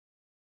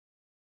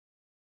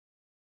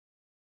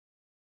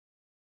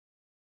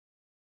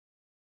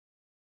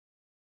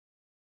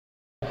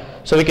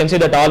So we can see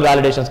that all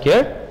validations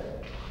here.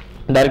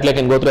 Directly I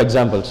can go through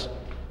examples.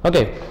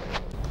 Okay.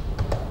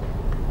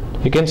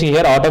 You can see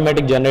here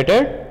automatic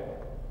generated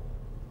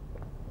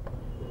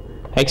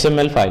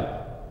XML file.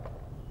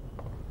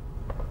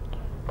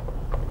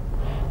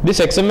 This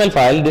XML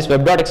file, this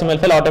web.xml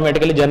file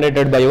automatically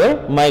generated by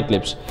your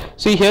myeclipse.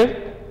 See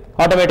here,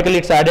 automatically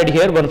it's added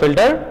here one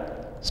filter,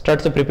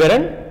 struts prepare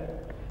and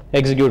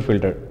execute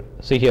filter.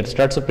 See here,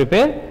 struts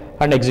prepare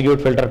and execute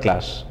filter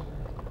class.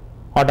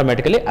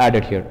 Automatically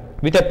added here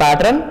with a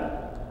pattern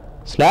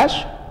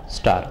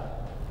 /star.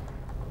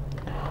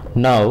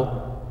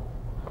 Now,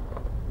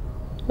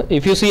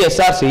 if you see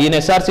SRC, in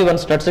SRC one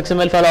struts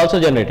XML file also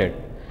generated.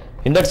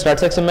 In that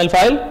struts XML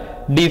file,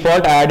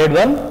 default I added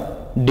one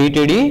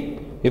DTD.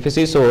 If you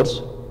see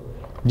source,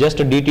 just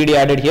DTD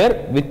added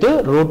here with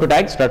the root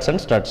tag struts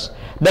and struts.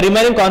 The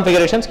remaining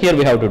configurations here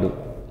we have to do.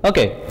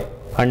 Okay.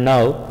 And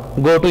now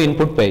go to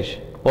input page.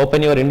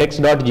 Open your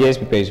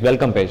index.jsp page,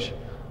 welcome page.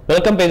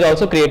 Welcome page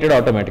also created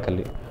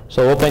automatically.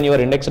 So open your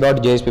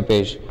index.jsp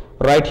page.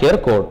 Write here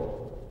code.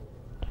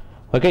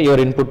 Okay, your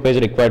input page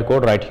required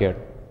code right here.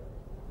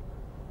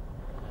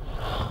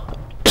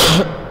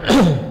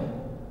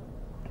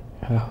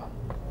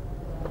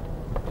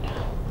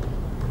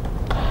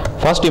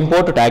 First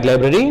import tag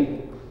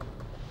library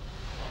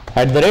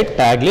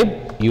 @taglib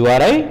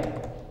URI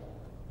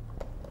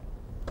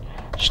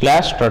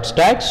 /struts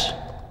tags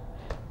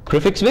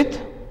prefix with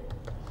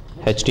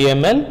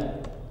HTML.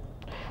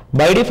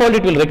 By default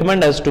it will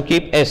recommend us to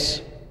keep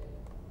S.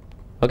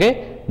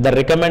 Okay, the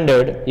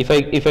recommended, if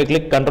I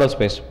click control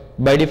space,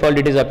 by default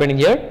it is appearing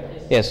here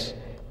S.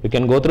 You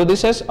can go through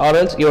this S or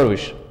else your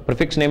wish.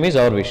 Prefix name is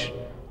our wish.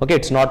 Okay,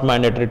 it's not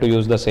mandatory to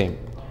use the same.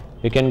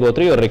 You can go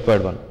through your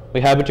required one. We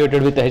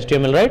habituated with the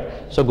HTML, right?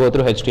 So go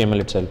through HTML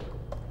itself.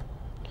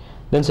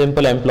 Then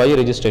simple employee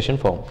registration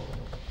form.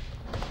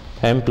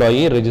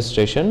 Employee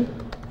registration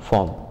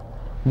form.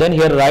 Then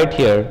here write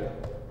here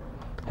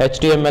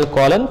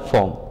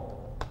HTML:form.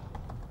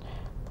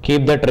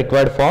 Keep that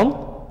required form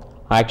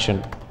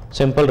action.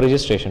 Simple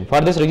registration.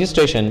 For this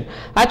registration,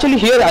 actually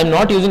here I am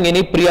not using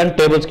any pre and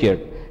tables here.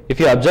 If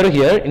you observe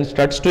here in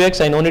Struts2.X,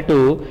 I no need to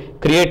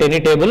create any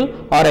table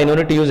or I no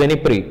need to use any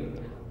pre.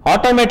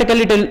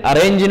 Automatically it will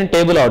arrange in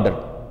table order.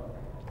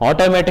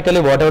 Automatically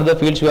whatever the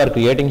fields we are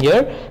creating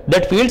here,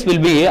 that fields will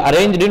be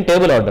arranged in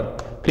table order.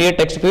 Create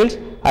text fields.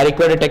 I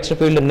required a text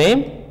field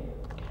name.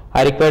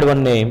 I required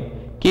one name.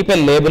 Keep a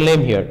label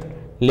name here.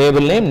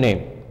 Label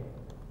name.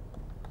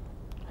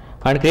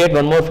 And create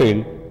one more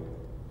field.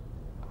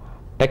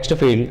 Text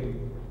field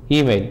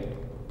email.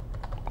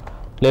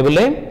 Label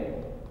name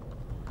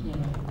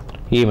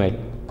email.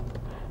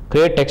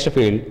 Create text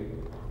field.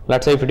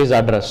 Let's say if it is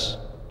address.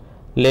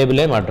 Label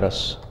name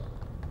address.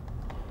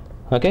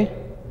 Okay.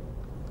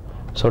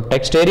 So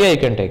text area you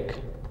can take.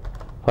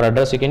 For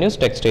address you can use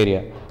text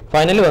area.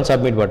 Finally one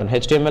submit button.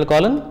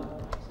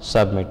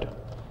 HTML:submit.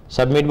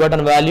 Submit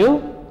button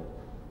value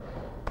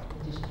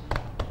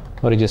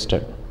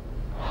registered.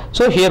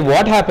 So here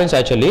what happens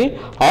actually,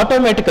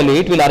 automatically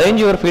it will arrange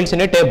your fields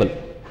in a table.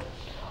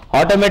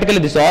 Automatically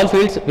this all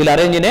fields will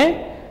arrange in a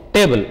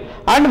table.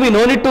 And we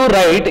no need to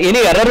write any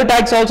error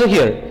tags also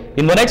here.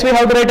 In 1X we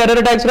have to write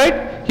error tags, right?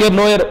 Here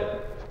no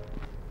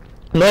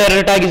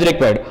error tag is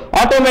required.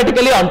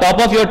 Automatically on top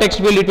of your text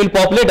field it will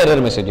populate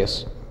error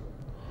messages.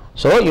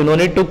 So you no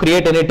need to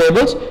create any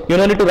tables, you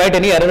no need to write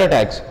any error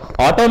tags.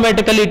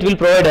 Automatically it will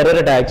provide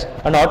error tags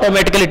and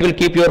automatically it will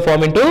keep your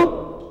form into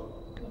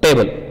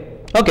table.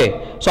 Okay,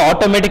 so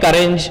automatic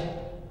arrange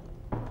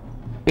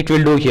it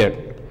will do here.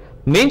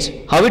 Means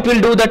how it will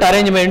do that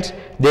arrangements,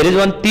 there is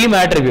one theme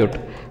attribute.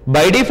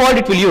 By default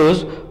it will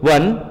use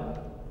one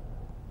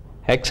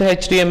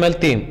HTML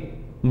theme.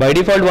 By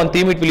default one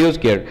theme it will use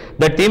here.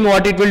 That theme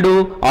what it will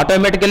do,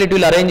 automatically it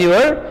will arrange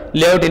your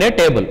layout in a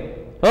table.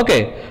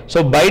 Okay,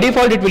 so by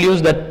default it will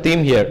use that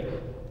theme here.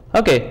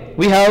 Okay,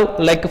 we have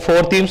like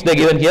 4 themes they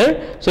given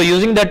here. So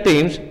using that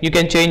themes you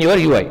can change your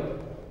UI.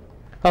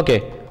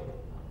 Okay,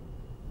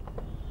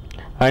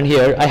 and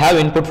here I have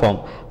input form.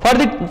 For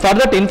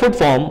that input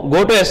form,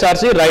 go to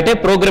SRC, write a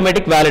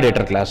programmatic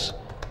validator class.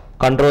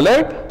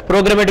 Controller,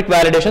 programmatic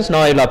validations, now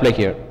I will apply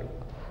here.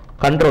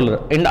 Controller,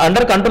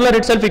 under controller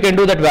itself you can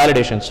do that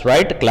validations,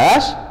 right?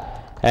 Class,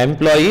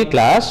 employee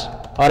class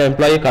or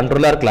employee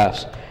controller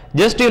class.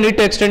 Just you need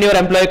to extend your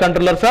employee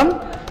controller from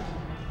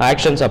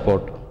action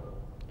support.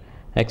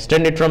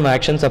 Extend it from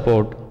action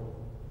support.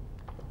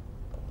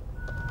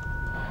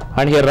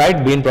 And here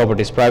write bean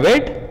properties,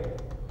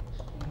 private,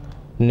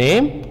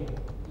 name,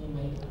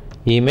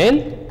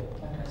 email,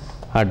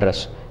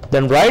 address.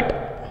 Then write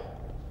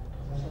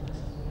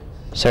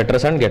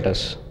setters and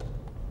getters.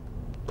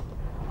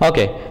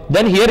 Okay,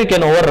 then here you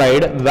can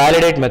override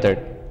validate method.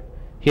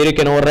 Here you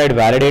can override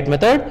validate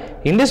method.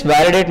 In this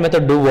validate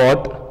method do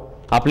what?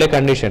 Apply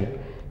condition.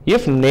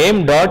 If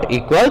name dot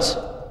equals,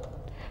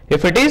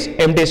 if it is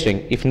empty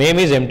string, if name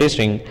is empty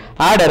string,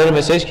 add error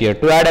message here.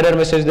 To add error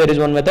message there is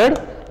one method,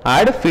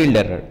 add field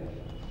error.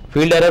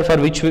 Field error for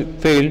which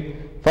field?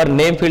 For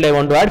name field I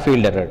want to add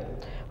field error.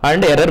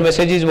 And error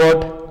message is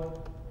what?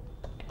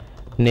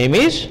 name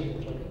is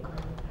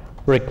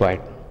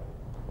required.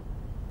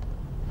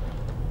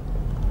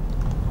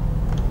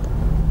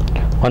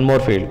 One more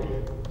field,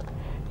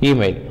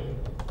 email.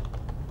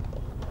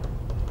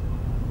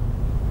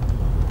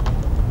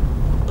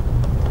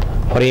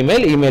 For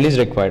email, email is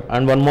required.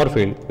 And one more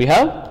field, we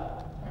have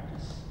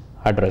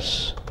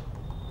address.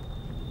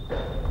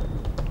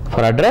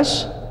 For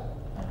address,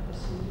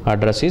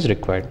 address is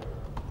required.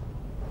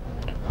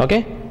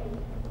 Okay,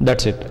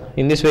 that's it.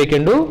 In this way you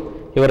can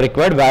do your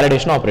required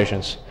validation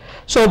operations.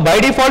 So by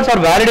default for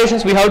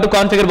validations we have to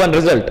configure one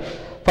result.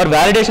 For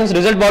validations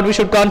result, what we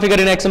should configure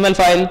in XML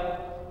file?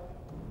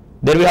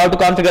 There we have to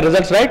configure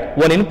results, right?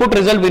 One input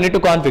result we need to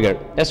configure.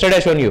 Yesterday I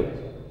shown you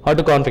how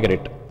to configure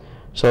it.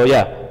 So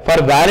yeah,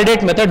 for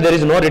validate method there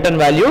is no return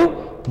value,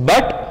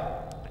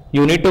 but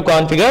you need to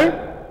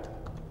configure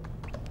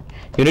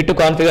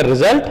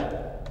result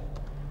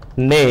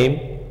name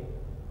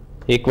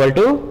equal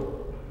to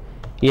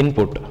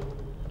input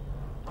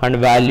and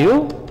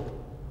value,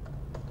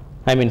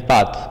 I mean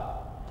path.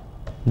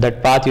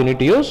 That path you need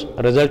to use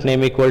result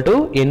name equal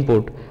to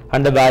input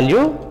and the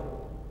value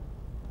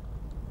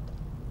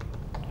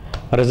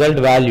result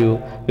value,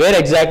 where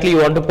exactly you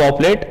want to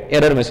populate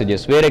error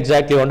messages,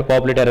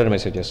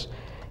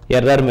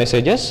 error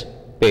messages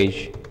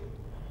page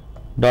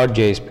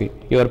 .jsp,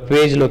 your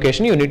page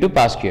location you need to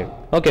pass here.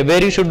 Okay,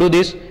 where you should do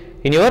this?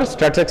 In your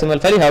struts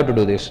XML file you have to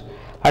do this.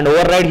 And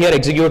override here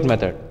execute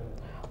method,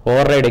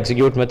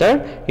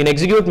 in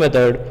execute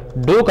method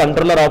do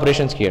controller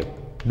operations here,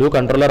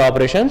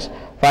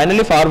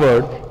 finally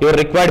forward your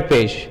required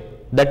page,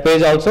 that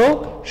page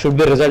also should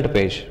be result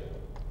page.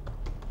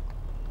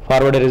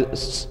 Forward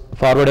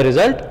a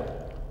result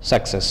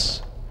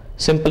success,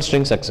 simple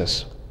string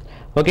success.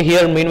 Okay,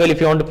 here meanwhile if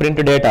you want to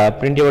print data,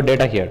 print your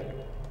data here,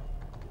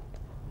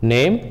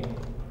 name,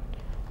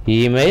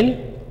 email,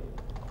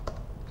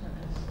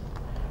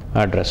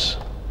 address.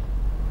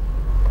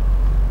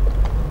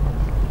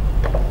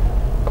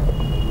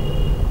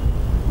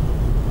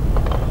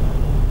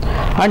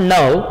 And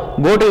now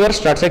go to your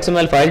struts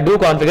XML file, do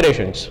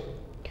configurations.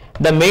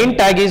 The main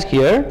tag is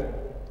here,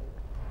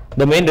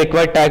 the main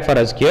required tag for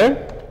us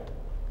here,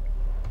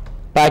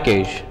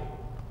 package.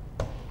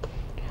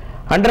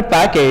 Under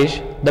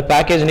package, the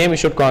package name you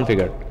should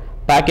configure.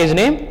 Package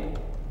name,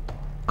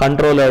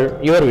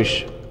 controller, your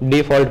wish,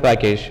 default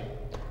package,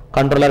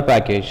 controller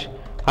package.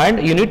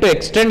 And you need to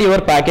extend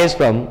your package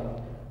from,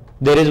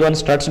 there is one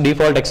struts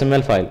default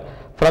XML file.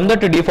 From that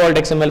default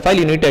XML file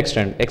you need to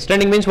extend.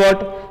 Extending means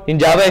what? In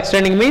Java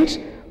extending means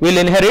we'll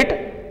inherit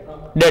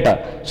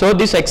data. So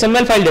this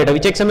XML file data,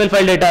 which XML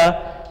file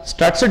data?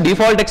 Struts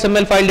default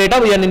XML file data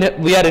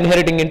we are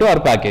inheriting into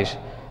our package.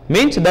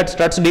 Means that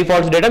struts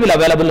defaults data will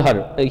available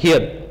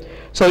here.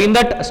 So in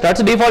that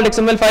struts default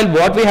XML file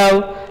what we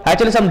have?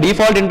 Actually some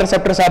default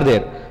interceptors are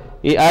there.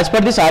 As per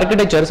this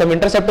architecture some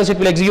interceptors it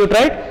will execute,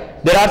 right?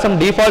 There are some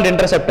default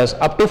interceptors,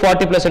 up to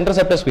 40 plus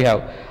interceptors we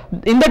have.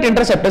 In that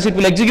interceptors it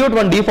will execute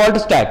one default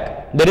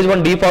stack. There is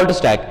one default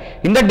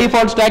stack. In that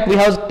default stack we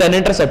have 10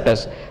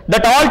 interceptors.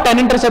 That all 10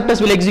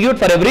 interceptors will execute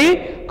for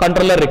every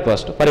controller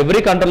request. For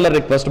every controller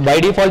request by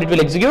default it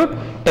will execute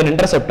 10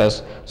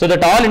 interceptors. So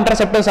that all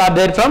interceptors are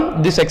there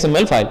from this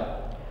XML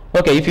file.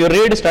 Okay, if you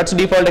read struts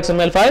default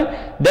XML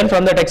file, then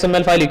from that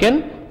XML file you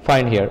can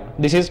find here.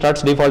 This is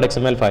struts default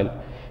XML file.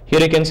 Here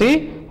you can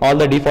see all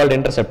the default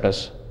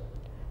interceptors.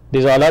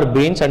 These all are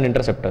beans and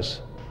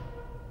interceptors.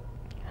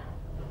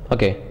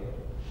 Okay,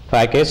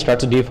 package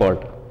struts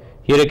default.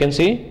 Here you can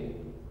see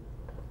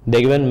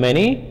they given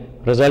many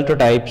result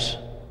types,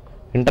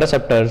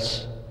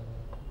 interceptors.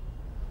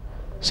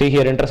 See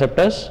here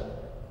interceptors.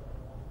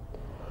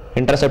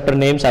 Interceptor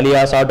names,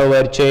 alias,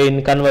 auto-wire,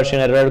 chain, conversion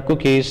error,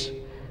 cookies,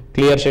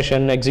 clear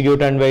session,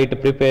 execute and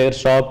wait, prepare,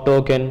 stop,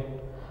 token.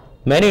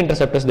 Many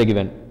interceptors they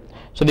given.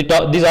 So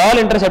these all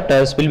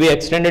interceptors will be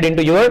extended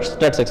into your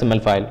struts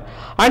XML file.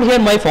 And here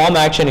my form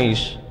action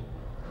is,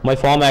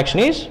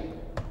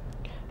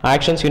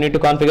 actions you need to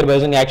configure by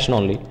using action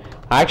only.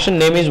 Action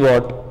name is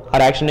what?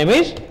 Our action name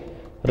is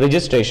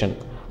registration.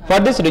 For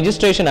this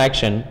registration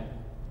action,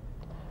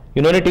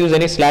 you don't need to use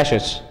any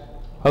slashes.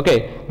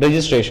 Okay,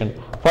 registration.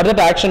 For that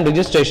action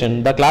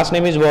registration, the class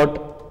name is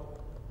what?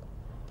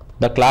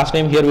 The class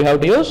name here we have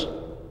to use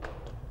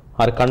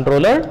our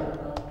controller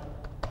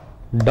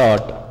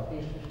dot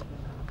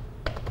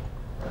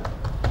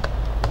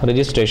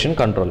registration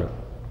controller.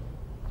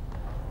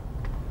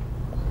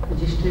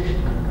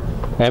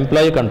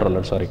 Employee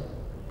controller, sorry.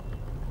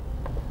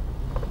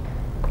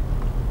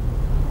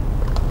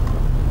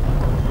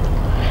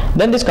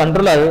 Then this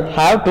controller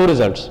have two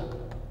results.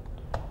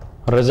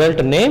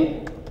 Result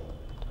name,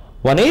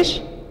 one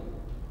is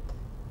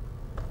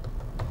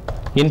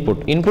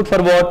input. Input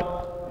for what?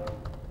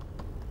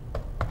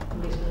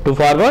 To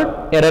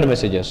forward error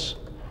messages.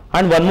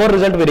 And one more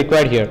result we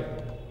required here.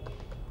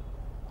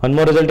 One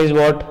more result is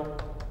what?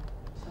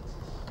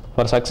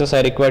 For success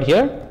I required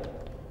here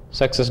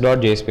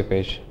success.jsp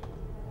page.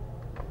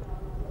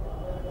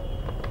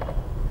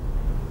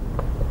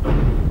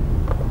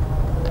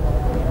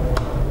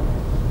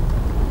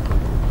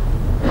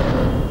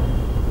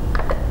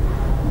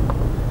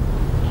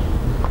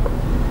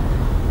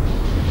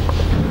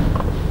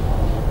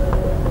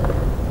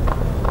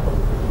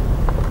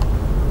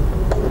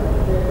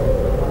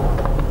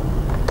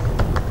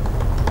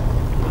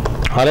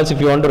 or else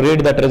if you want to read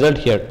that result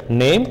here,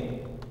 name,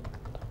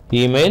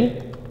 email,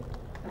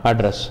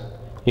 address.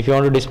 If you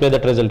want to display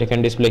that result, you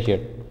can display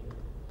here.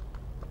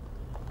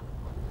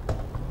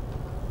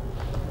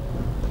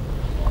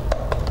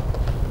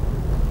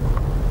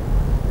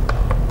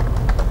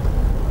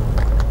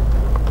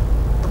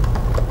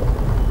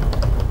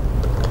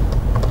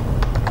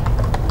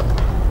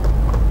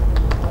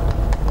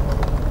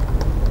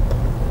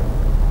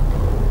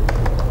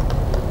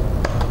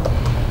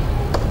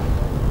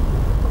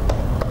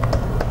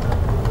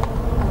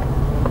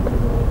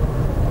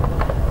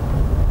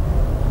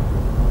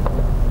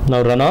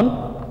 Now run on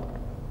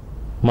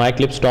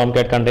myeclipse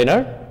tomcat container,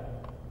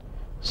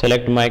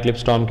 select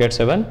myeclipse tomcat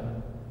 7,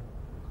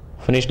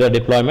 finish the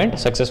deployment,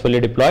 successfully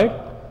deployed.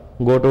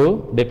 Go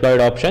to deployed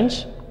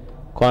options,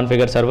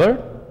 configure server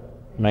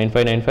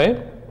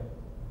 9595,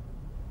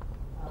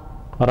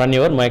 run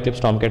your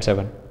myeclipse tomcat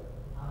 7.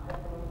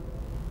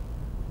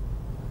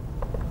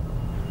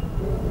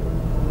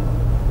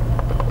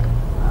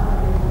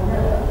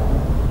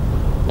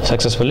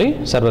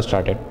 Successfully server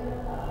started.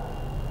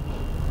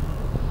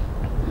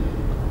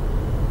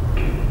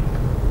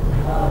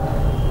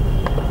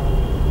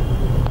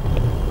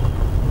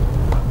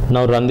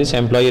 Now run this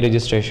employee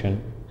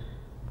registration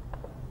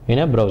in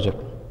a browser.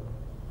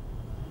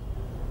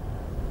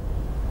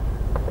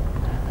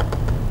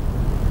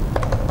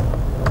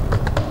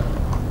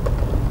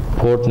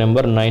 Port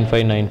number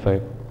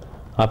 9595.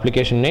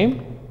 Application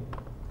name.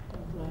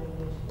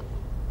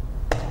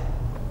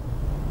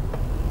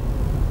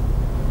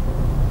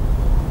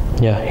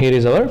 Yeah, here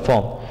is our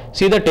form.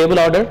 See the table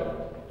order.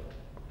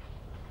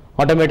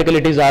 Automatically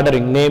it is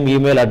ordering name,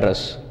 email,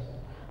 address,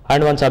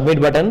 and one submit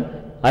button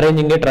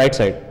arranging it right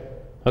side.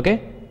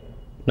 Okay,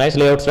 nice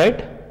layouts,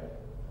 right?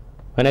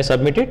 When I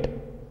submit it,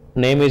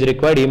 name is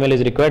required, email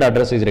is required,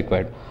 address is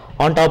required.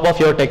 On top of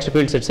your text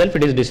fields itself,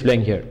 it is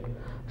displaying here.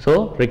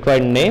 So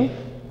required name,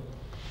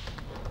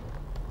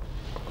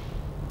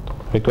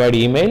 required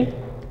email,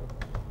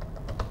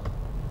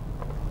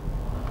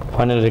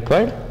 finally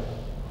required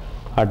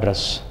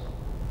address.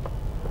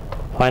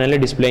 Finally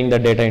displaying the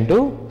data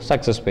into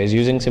success page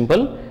using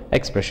simple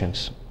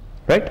expressions,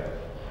 right?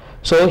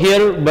 So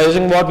here by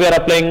using what we are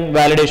applying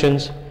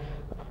validations,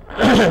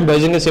 by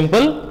using a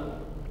simple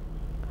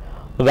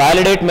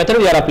validate method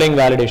we are applying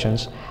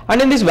validations,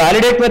 and in this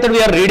validate method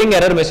we are reading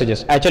error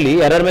messages.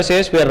 Actually error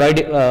messages we are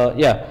writing,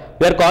 we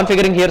are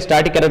configuring here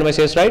static error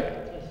messages, right?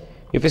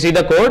 If you see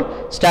the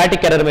code,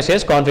 static error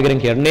message configuring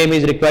here, name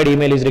is required,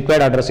 email is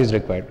required, address is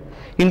required.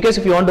 In case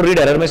if you want to read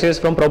error messages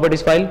from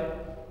properties file,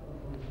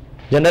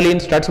 generally in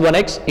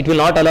Struts2.X it will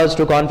not allow us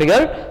to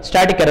configure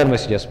static error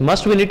messages.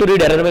 Must we need to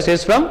read error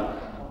messages from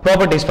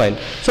properties file.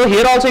 So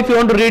here also if you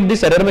want to read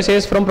this error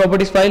message from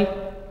properties file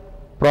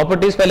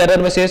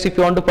error message, if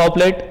you want to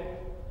populate,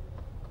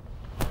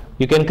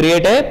 you can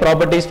create a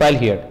properties file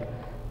here.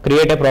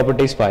 Create a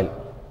properties file,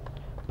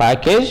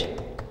 package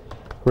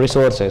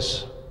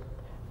resources,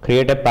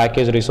 create a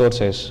package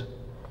resources.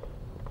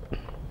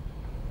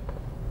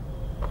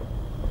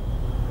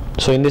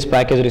 So in this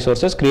package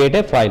resources, create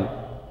a file,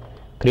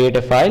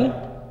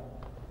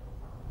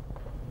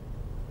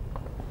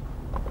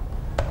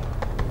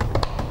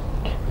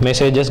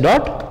 messages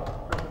dot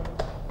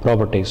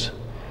properties.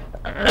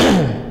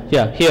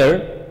 Yeah,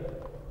 here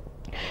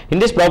in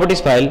this properties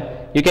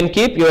file you can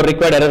keep your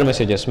required error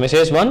messages.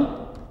 Message 1,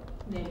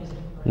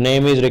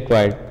 name is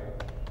required.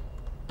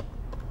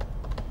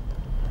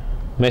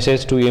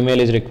 Message 2, email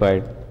is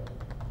required.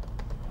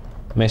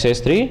 Message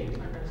 3,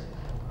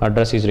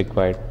 address is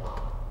required.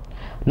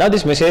 Now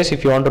this message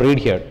if you want to read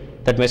here,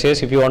 that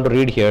message if you want to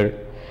read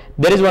here,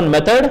 there is one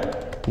method,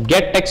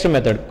 get text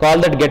method. Call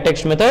that get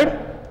text method,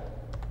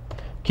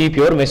 keep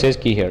your message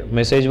key here.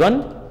 Message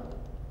 1,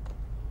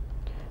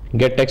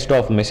 get text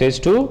of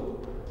message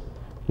 2,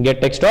 get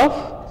text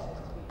of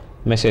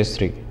message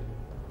 3.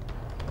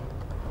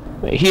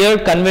 Here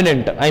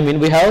convenient, I mean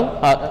we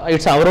have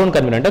it's our own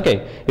convenient.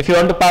 Okay, if you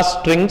want to pass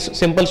strings,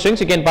 simple strings,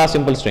 you can pass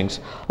simple strings,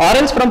 or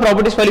else from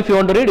properties file if you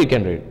want to read, you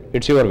can read.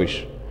 It's your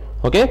wish.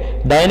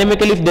 Okay,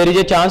 dynamically if there is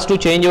a chance to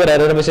change your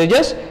error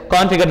messages,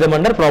 configure them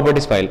under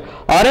properties file,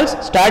 or else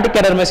static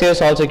error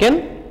messages also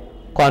can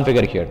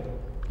configure here.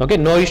 Okay,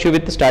 no issue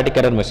with the static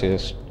error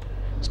messages.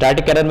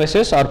 Static error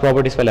messages or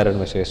properties file error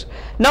messages.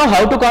 Now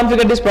how to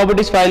configure this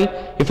properties file?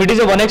 If it is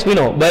a 1x, we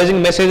know by using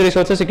message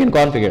resources you can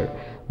configure.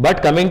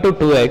 But coming to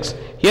 2x,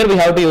 here we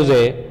have to use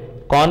a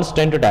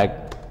constant tag,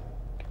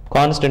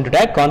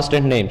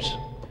 constant names.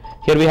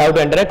 Here we have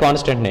to enter a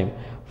constant name.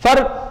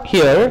 For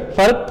here,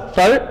 for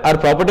our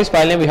properties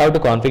file name, we have to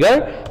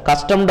configure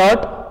custom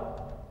dot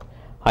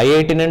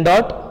i18n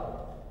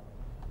dot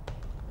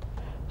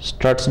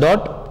struts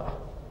dot,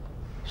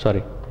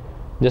 sorry,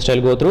 just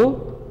I'll go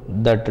through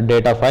that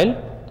data file.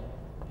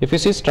 If you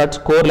see struts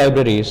core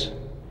libraries,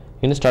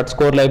 in struts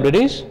core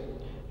libraries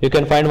you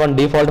can find one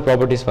default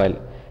properties file.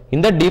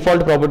 In the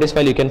default properties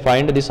file you can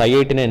find this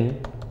i18n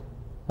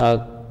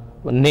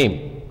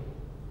name,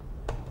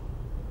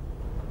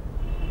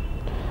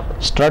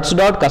 struts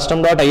dot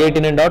custom dot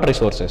i18n dot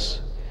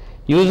resources.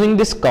 Using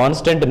this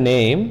constant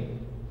name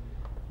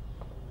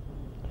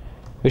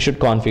we should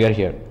configure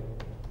here.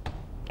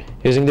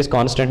 Using this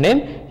constant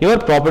name, your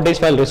properties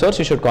file resource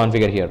you should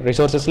configure here.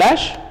 Resources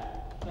slash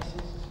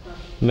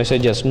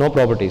messages, no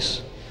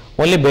properties.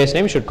 Only base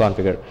name you should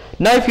configure.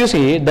 Now if you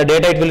see the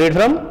data, it will read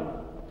from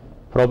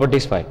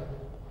properties file.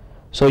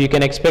 So you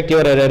can expect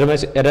your error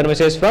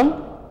message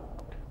from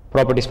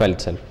properties file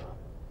itself.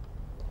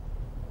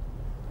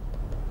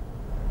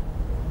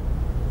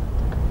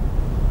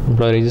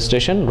 Employee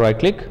registration, right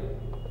click,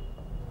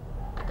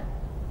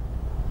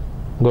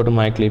 go to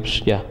my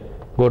clips, yeah,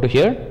 go to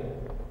here,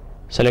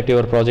 select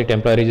your project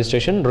employee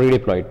registration,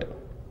 redeploy it.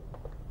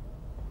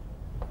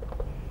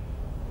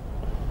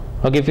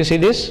 Okay, if you see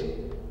this,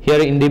 here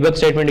in debug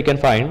statement you can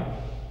find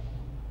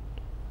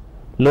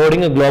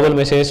loading a global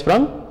message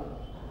from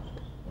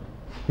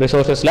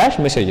resources slash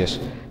messages,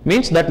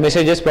 means that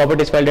messages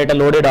properties file data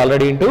loaded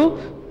already into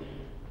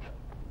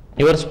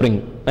your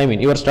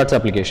your struts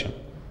application.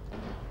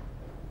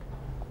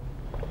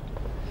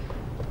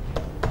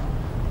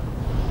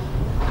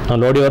 Now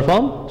load your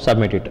form,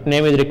 submit it.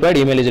 Name is required,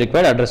 email is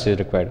required, address is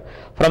required.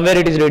 From where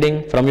it is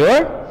reading? From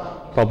your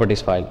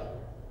properties file.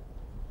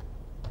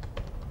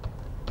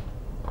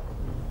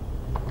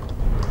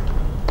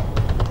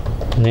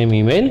 Name,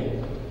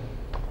 email,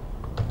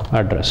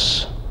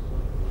 address.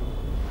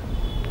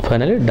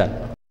 Finally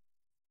done.